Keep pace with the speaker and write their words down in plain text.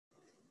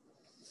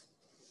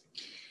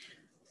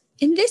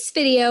In this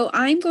video,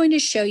 I'm going to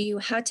show you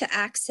how to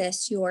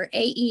access your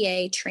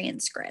AEA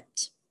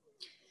transcript.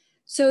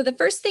 So the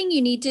first thing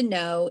you need to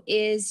know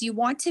is you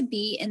want to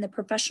be in the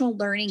professional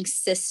learning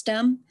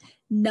system,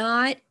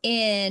 not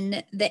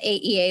in the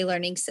AEA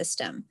learning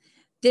system.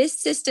 This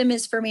system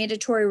is for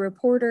mandatory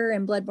reporter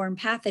and bloodborne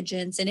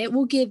pathogens, and it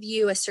will give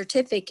you a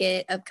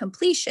certificate of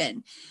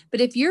completion.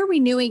 But if you're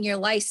renewing your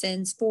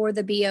license for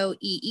the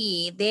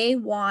BOEE, they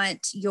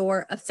want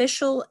your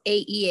official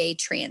AEA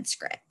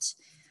transcript.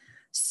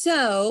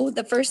 So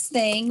the first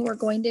thing we're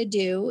going to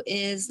do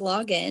is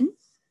log in.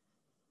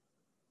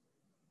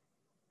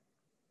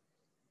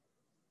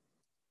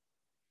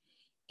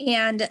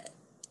 And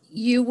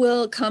you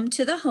will come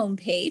to the home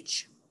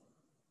page.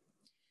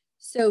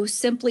 So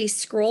simply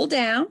scroll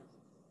down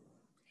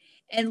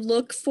and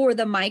look for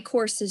the My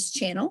Courses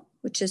channel,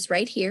 which is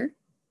right here.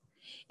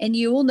 And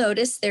you will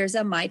notice there's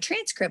a My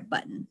Transcript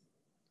button.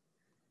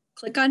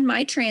 Click on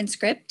My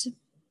Transcript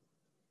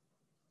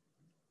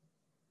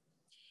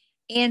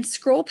and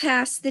scroll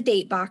past the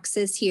date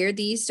boxes here.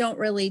 These don't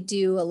really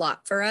do a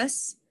lot for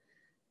us.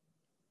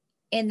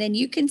 And then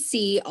you can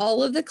see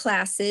all of the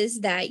classes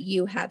that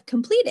you have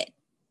completed.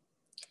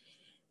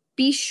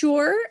 Be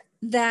sure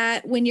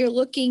that when you're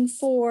looking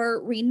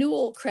for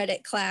renewal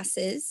credit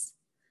classes,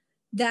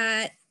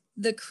 that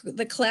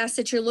the class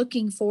that you're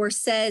looking for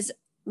says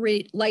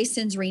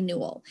license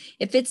renewal.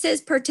 If it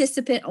says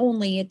participant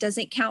only, it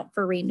doesn't count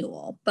for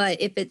renewal.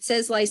 But if it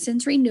says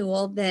license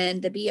renewal, then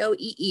the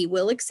BOEE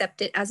will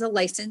accept it as a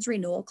license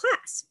renewal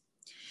class.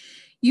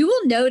 You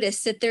will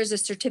notice that there's a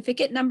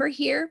certificate number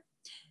here.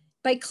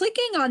 By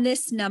clicking on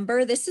this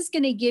number, this is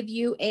going to give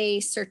you a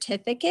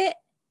certificate,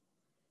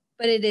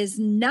 but it is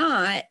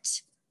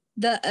not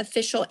the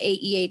official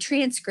AEA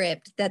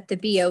transcript that the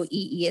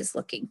BOEE is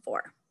looking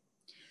for.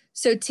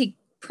 So to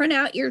print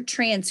out your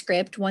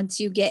transcript once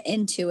you get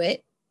into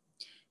it,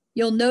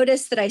 you'll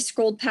notice that I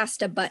scrolled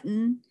past a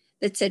button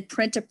that said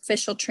print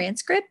official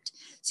transcript.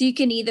 So you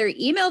can either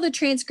email the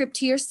transcript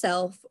to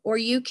yourself or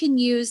you can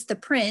use the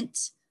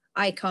print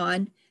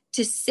icon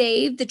to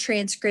save the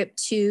transcript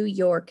to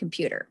your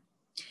computer.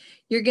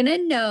 You're going to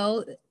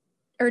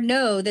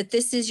know that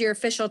this is your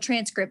official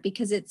transcript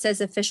because it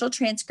says official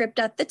transcript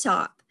at the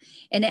top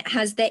and it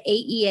has the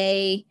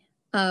AEA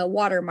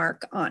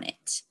watermark on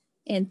it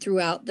and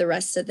throughout the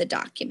rest of the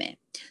document.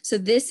 So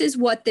this is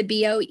what the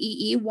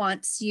BOEE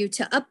wants you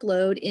to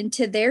upload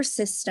into their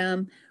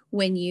system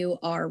when you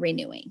are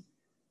renewing.